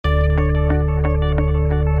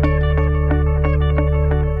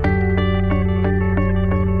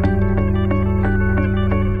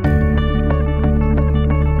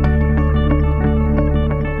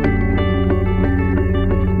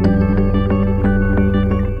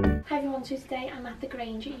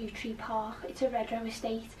Grange at Yew Park. It's a Redrow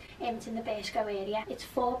estate. It's in the Burscough area. It's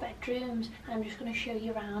 4 bedrooms, and I'm just going to show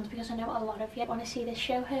you around because I know a lot of you want to see this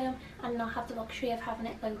show home and not have the luxury of having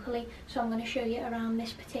it locally. So I'm going to show you around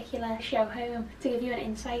this particular show home to give you an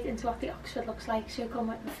insight into what the Oxford looks like. So come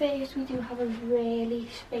with me. First, we do have a really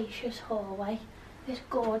spacious hallway. This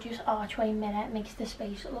gorgeous archway mirror makes the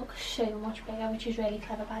space look so much bigger, which is really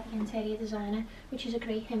clever by the interior designer, which is a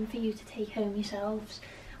great hint for you to take home yourselves.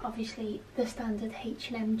 Obviously, the standard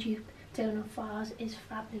H&M dupe donut vase is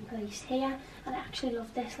fabulously placed here, and I actually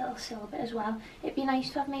love this little sill bit as well. It'd be nice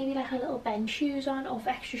to have maybe like a little bench shoes on or for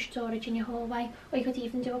extra storage in your hallway, or you could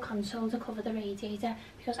even do a console to cover the radiator,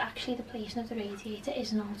 because actually the placement of the radiator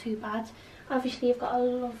isn't all too bad. Obviously you've got a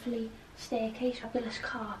lovely staircase, fabulous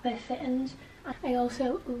carpet fittings. I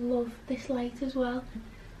also love this light as well.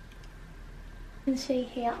 You can see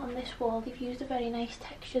here on this wall they've used a very nice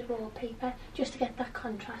textured wallpaper just to get that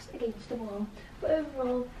contrast against the wall. But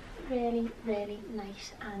overall, really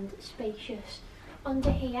nice and spacious.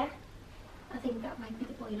 Under here, I think that might be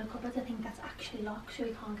the boiler cupboard. I think that's actually locked, so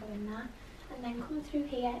we can't go in there. And then coming through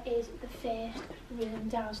here is the first room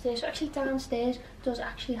downstairs. So actually downstairs does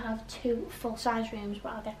actually have 2 full-size rooms,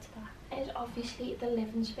 but I'll get to that. It is obviously the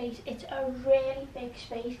living space. It's a really big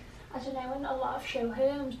space. As you know, in a lot of show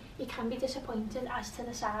homes, you can be disappointed as to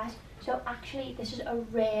the size. So actually, this is a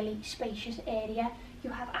really spacious area. You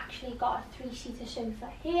have actually got a 3-seater sofa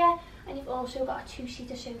here, and you've also got a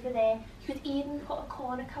 2-seater sofa there. You could even put a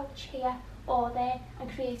corner couch here or there and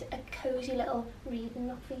create a cosy little reading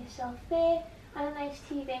nook for yourself there, and a nice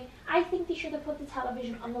TV. I think they should have put the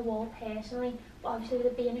television on the wall personally, but obviously with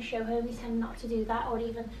it being a show home, they tend not to do that, or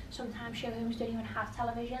even sometimes show homes don't even have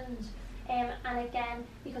televisions. And again,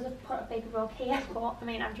 because I've put a big rug here, but I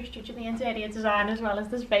mean, I'm just judging the interior design as well as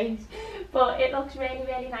the space, but it looks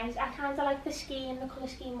really nice. I kind of like the scheme, the colour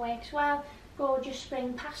scheme works well. Gorgeous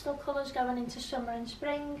spring pastel colours going into summer and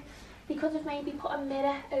spring. Because I've maybe put a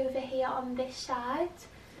mirror over here on this side,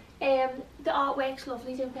 the artwork's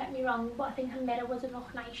lovely, don't get me wrong, but I think a mirror would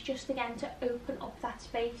look nice just again to open up that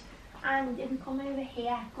space. And if we come over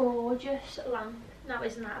here, gorgeous lamp. Now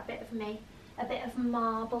isn't that a bit of me? A bit of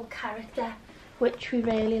marble character, which we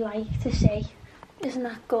really like to see. Isn't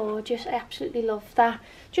that gorgeous? I absolutely love that.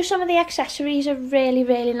 Just some of the accessories are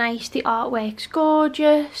really nice. The artwork's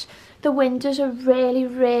gorgeous. The windows are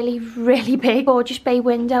really big. Gorgeous bay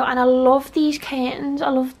window, and I love these curtains. I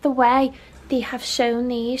love the way they have sewn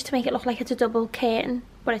these to make it look like it's a double curtain,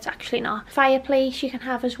 but it's actually not. Fireplace you can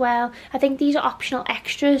have as well. I think these are optional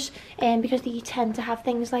extras because they tend to have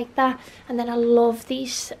things like that. And then I love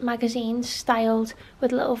these magazines styled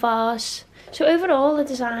with little vase. So overall the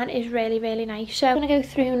design is really nice. So I'm going to go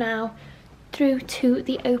through now through to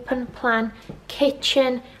the open plan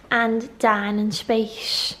kitchen and dining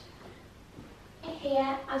space.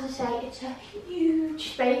 Here, as I say, it's a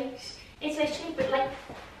huge space. It's literally, but like,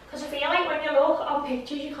 because I feel like when you look on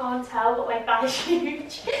pictures you can't tell, but like that is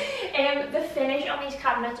huge. The finish on these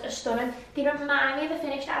cabinets are stunning. They remind me of the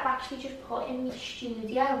finish that I've actually just put in my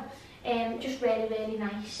studio. Just really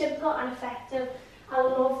nice, simple and effective. I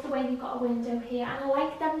love the way you've got a window here, and I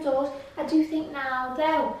like them doors. I do think now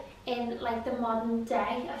though, in like the modern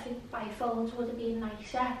day, I think bifolds would have been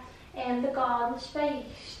nicer. The garden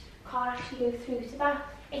space, can't actually go through to that.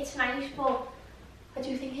 It's nice, but I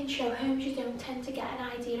do think in show homes you don't tend to get an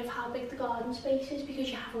idea of how big the garden space is because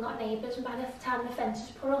you haven't got neighbours, and by the time the fence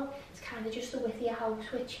is put up, it's kind of just the width of your house,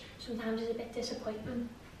 which sometimes is a bit disappointing.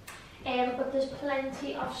 But there's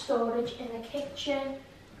plenty of storage in the kitchen,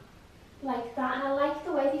 like that, and I like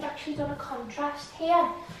the way they've actually done a contrast here.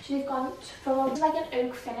 So they've gone from like an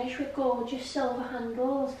oak finish with gorgeous silver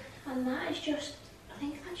handles, and that is just, I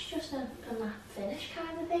think that's just a matte finish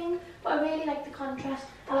kind of thing, but I really like the contrast.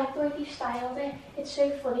 I like the way they've styled it. It's so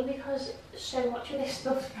funny because so much of this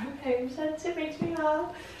stuff's from HomeSense, it makes me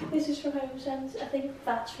laugh. This is from HomeSense, I think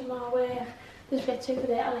that's from our work. There's bits over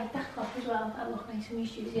there. I like that clock as well, that look nice in my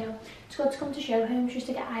studio. It's good to come to show homes just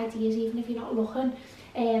to get ideas, even if you're not looking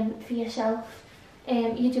for yourself.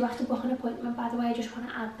 You do have to book an appointment, by the way. I just want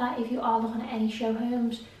to add that if you are looking at any show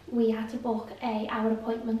homes, we had to book our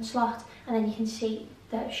appointment slot, and then you can see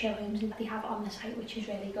the show homes that they have on the site, which is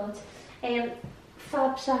really good.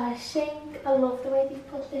 Fab size sink. I love the way they've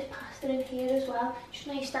put this pasta in here as well. Just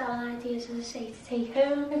nice style and ideas, as I say, to take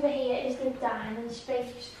home. Over here is the dining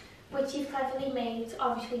space, which you've cleverly made,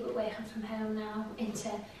 obviously with working from home now,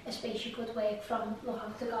 into a space you could work from, look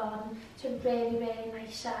out the garden. It's a really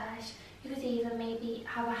nice size. You could even maybe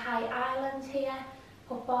have a high island here,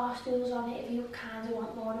 put bar stools on it if you kind of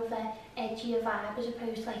want more of a edgier vibe as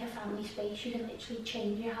opposed to like a family space. You can literally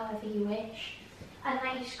change it however you wish. A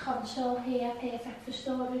nice console here, perfect for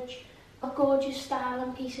storage. A gorgeous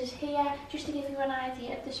styling pieces here, just to give you an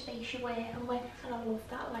idea of the space you're working with. And I love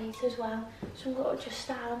that light as well. Some gorgeous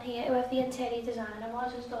styling here. Whoever the interior designer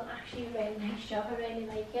was has done actually a really nice job. I really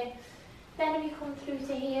like it. Then if you come through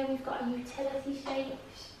to here, we've got a utility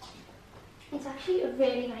space. It's actually a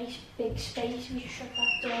really nice big space. We just shut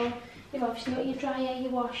that door. You've obviously got your dryer,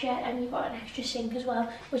 your washer, and you've got an extra sink as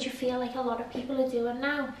well, which I feel like a lot of people are doing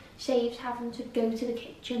now. Saves having to go to the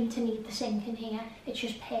kitchen to need the sink in here. It's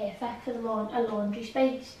just perfect for a laundry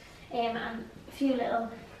space. And a few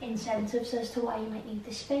little incentives as to why you might need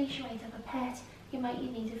this space. You might have a pet, you might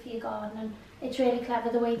need it for your gardening. It's really clever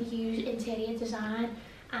the way they use interior design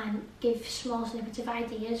and give small snippets of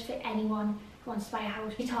ideas for anyone who wants to buy a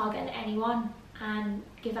house. We target anyone and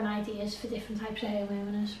giving ideas for different types of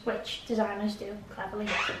homeowners, which designers do cleverly.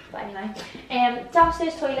 But anyway,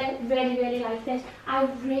 downstairs toilet, really like this. I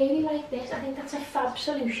really like this. I think that's a fab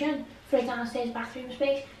solution for a downstairs bathroom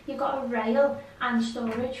space. You've got a rail and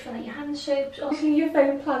storage for like your hand soaps, also your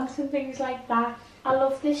foam plants and things like that. I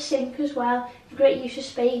love this sink as well. Great use of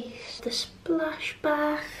space. The splash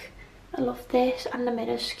bath. I love this, and the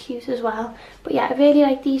mirror's cute as well. But yeah, I really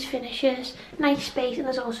like these finishes. Nice space, and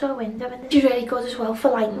there's also a window in this. Which is really good as well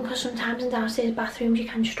for lighting, because sometimes in downstairs bathrooms you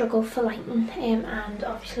can struggle for lighting, and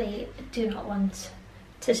obviously do not want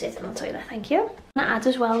to sit in the toilet, thank you. I'm gonna add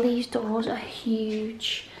as well, these doors are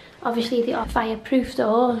huge. Obviously they are fireproof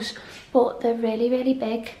doors, but they're really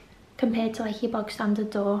big compared to like your bog standard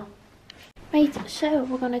door. Right, so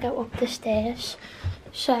we're gonna go up the stairs.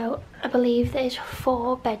 So I believe there's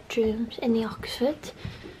 4 bedrooms in the Oxford,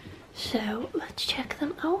 so let's check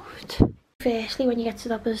them out. Firstly, when you get to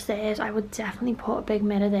the top of the stairs, I would definitely put a big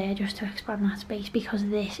mirror there just to expand that space, because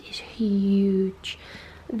this is huge.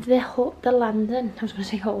 The landing, I was going to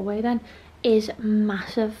say hallway then, is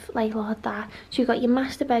massive. Like, look at that. So you've got your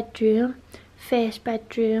master bedroom, first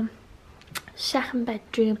bedroom, second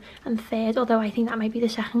bedroom and third, although I think that might be the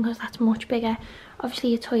second because that's much bigger.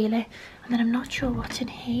 Obviously your toilet, and then I'm not sure what's in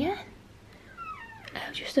here.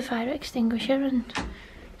 Oh, just a fire extinguisher and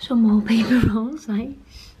some more paper rolls. Nice.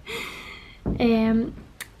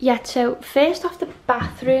 Yeah, so first off, the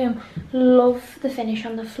bathroom, love the finish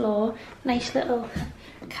on the floor. Nice little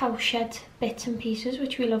cowshed bits and pieces,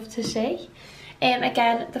 which we love to see.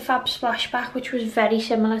 Again, the fab splashback, which was very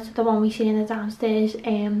similar to the one we see in the downstairs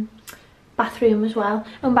bathroom as well.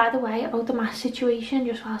 And by the way, about the mask situation,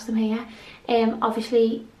 just whilst I'm here,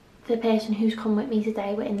 obviously the person who's come with me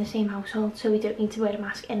today, we're in the same household, so we don't need to wear a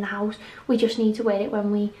mask in the house. We just need to wear it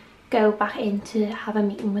when we go back in to have a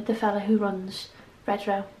meeting with the fella who runs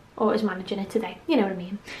Redrow, or is managing it today, you know what I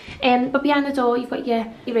mean. But behind the door you've got your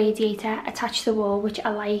radiator attached to the wall, which I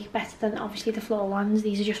like better than obviously the floor ones.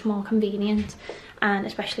 These are just more convenient, and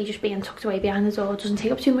especially just being tucked away behind the door doesn't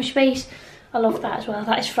take up too much space. I love that as well.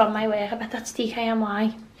 That is from my work. I bet that's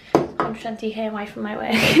DKNY. 100% DKNY from my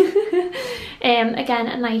work. Again,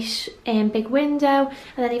 a nice big window,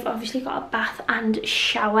 and then you've obviously got a bath and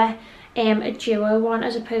shower, a duo one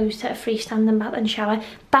as opposed to a freestanding bath and shower.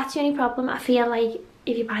 That's the only problem. I feel like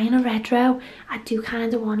if you're buying a Redrow, I do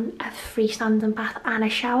kind of want a freestanding bath and a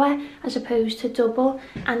shower as opposed to double,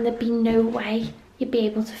 and there'd be no way you'd be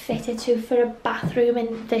able to fit it. So for a bathroom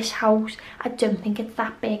in this house, I don't think it's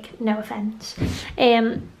that big, no offence.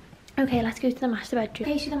 Okay, let's go to the master bedroom.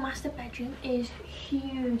 Okay, so the master bedroom is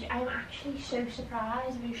huge. I'm actually so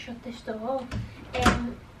surprised when you shut this door,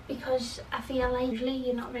 because I feel like usually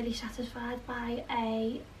you're not really satisfied by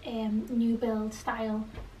a new build style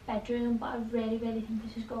bedroom, but I really think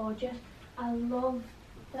this is gorgeous. I love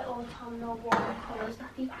the autumnal warm colours that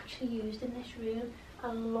they've actually used in this room.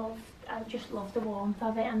 I just love the warmth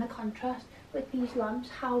of it and the contrast with these lamps.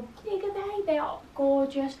 How big are they? They are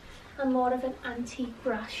gorgeous, and more of an antique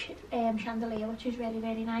brass chandelier, which is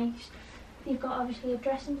really nice. You've got obviously a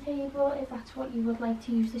dressing table if that's what you would like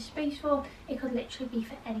to use this space for. It could literally be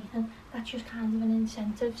for anything. That's just kind of an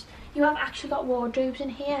incentive. You have actually got wardrobes in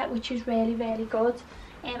here, which is really good,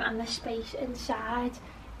 and the space inside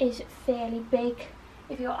is fairly big.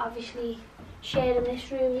 If you're obviously sharing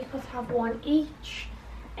this room, you could have one each.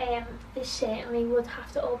 This certainly would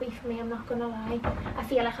have to all be for me, I'm not gonna lie. I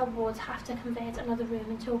feel like I would have to convert another room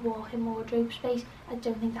into a walk-in wardrobe space. I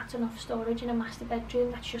don't think that's enough storage in a master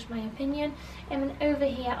bedroom, that's just my opinion. And over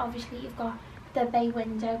here obviously you've got the bay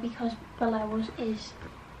window, because below us is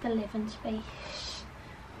the living space.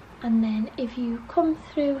 And then if you come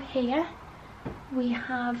through here, we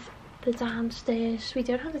have the downstairs. We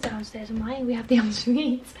don't have the downstairs in mine, we have the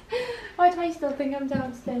ensuite. Why do I still think I'm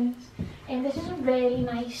downstairs? This is a really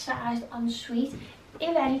nice sized ensuite.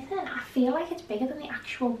 if anything, I feel like it's bigger than the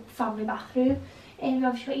actual family bathroom. You've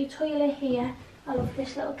obviously got your toilet here. I love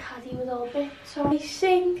this little caddy with all bits. So I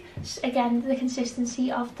sink, again, the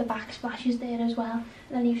consistency of the backsplash is there as well.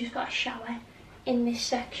 And then you've just got a shower in this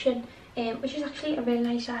section, which is actually a really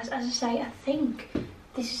nice size. As I say, I think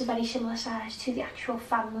this is a very similar size to the actual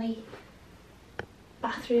family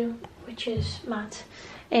bathroom, which is mad.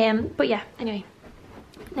 But yeah, anyway,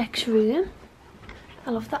 next room. I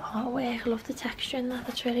love the artwork, I love the texture in that.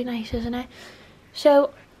 That's really nice, isn't it?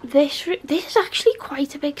 So this is actually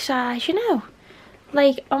quite a big size, you know.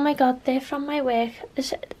 Like, oh my god, they're from my work.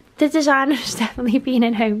 The designer's definitely been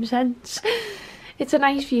in HomeSense. It's a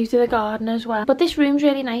nice view to the garden as well. But this room's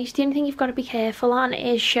really nice. The only thing you've got to be careful on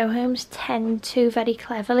is Showhomes tend to very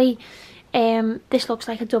cleverly. This looks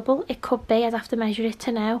like a double. It could be, I'd have to measure it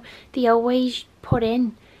to know. They always put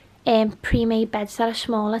in pre-made beds that are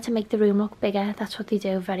smaller to make the room look bigger. That's what they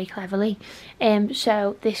do very cleverly.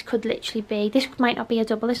 So this could literally be, this might not be a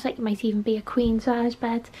double, this might even be a queen size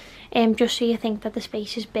bed, just so you think that the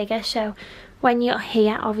space is bigger. So when you're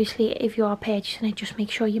here, obviously if you are purchasing it, just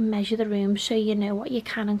make sure you measure the room so you know what you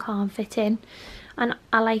can and can't fit in. And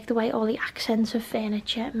I like the way all the accents of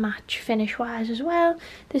furniture match finish wise as well.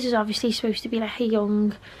 This is obviously supposed to be like a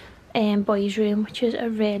young boys room, which is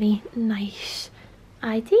a really nice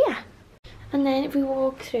idea. And then if we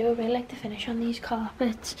walk through, I really like the finish on these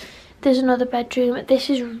carpets. There's another bedroom. This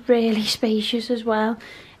is really spacious as well.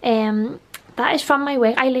 That is from my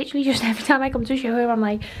work. I literally just, every time I come to show her, I'm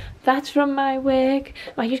like, that's from my work.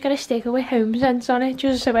 I just got a sticker with HomeSense on it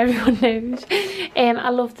just so everyone knows. I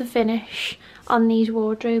love the finish on these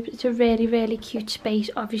wardrobes. It's a really, really cute space,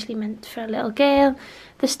 obviously meant for a little girl.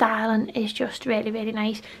 The styling is just really, really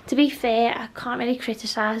nice. To be fair, I can't really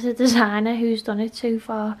criticise the designer who's done it so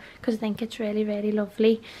far, because I think it's really, really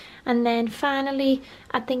lovely. And then finally,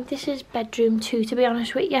 I think this is bedroom 2, to be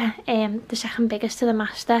honest with you. The second biggest to the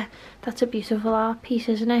master. That's a beautiful art piece,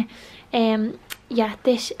 isn't it? Yeah,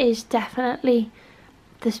 this is definitely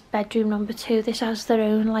this bedroom number 2. This has their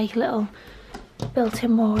own like little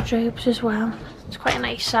built-in wardrobes as well. It's quite a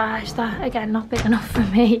nice size, that, again, not big enough for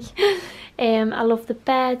me. I love the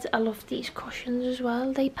bed. I love these cushions as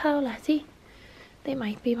well. They Paoletti? They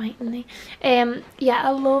might be, mightn't they? Yeah, I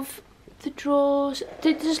love the drawers.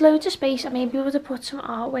 There's loads of space. I may be able to put some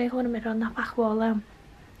artwork on a mirror on that back wall though.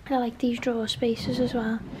 And I like these drawer spaces as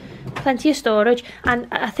well. Plenty of storage, and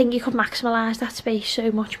I think you could maximise that space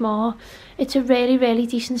so much more. It's a really, really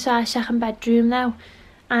decent sized second bedroom though,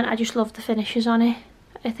 and I just love the finishes on it.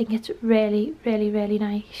 I think it's really, really, really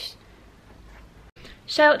nice.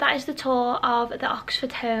 So that is the tour of the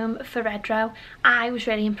Oxford home for Redrow. I was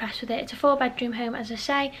really impressed with it. It's a 4-bedroom home, as I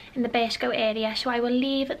say, in the Burscough area. So I will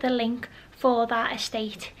leave the link for that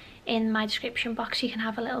estate in my description box so you can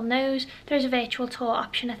have a little nose. There is a virtual tour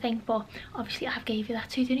option, I think, but obviously I have gave you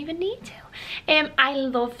that so you don't even need to. I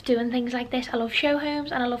love doing things like this. I love show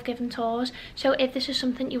homes and I love giving tours. So if this is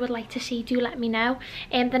something you would like to see, do let me know.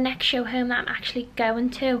 The next show home that I'm actually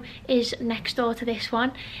going to is next door to this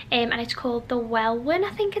one, and it's called the Welwyn,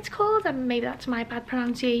 I think it's called, and maybe that's my bad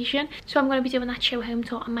pronunciation. So I'm going to be doing that show home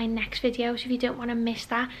tour on my next video, so if you don't want to miss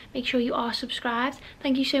that, make sure you are subscribed.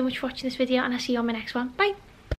 Thank you so much for watching this video, and I'll see you on my next one. Bye.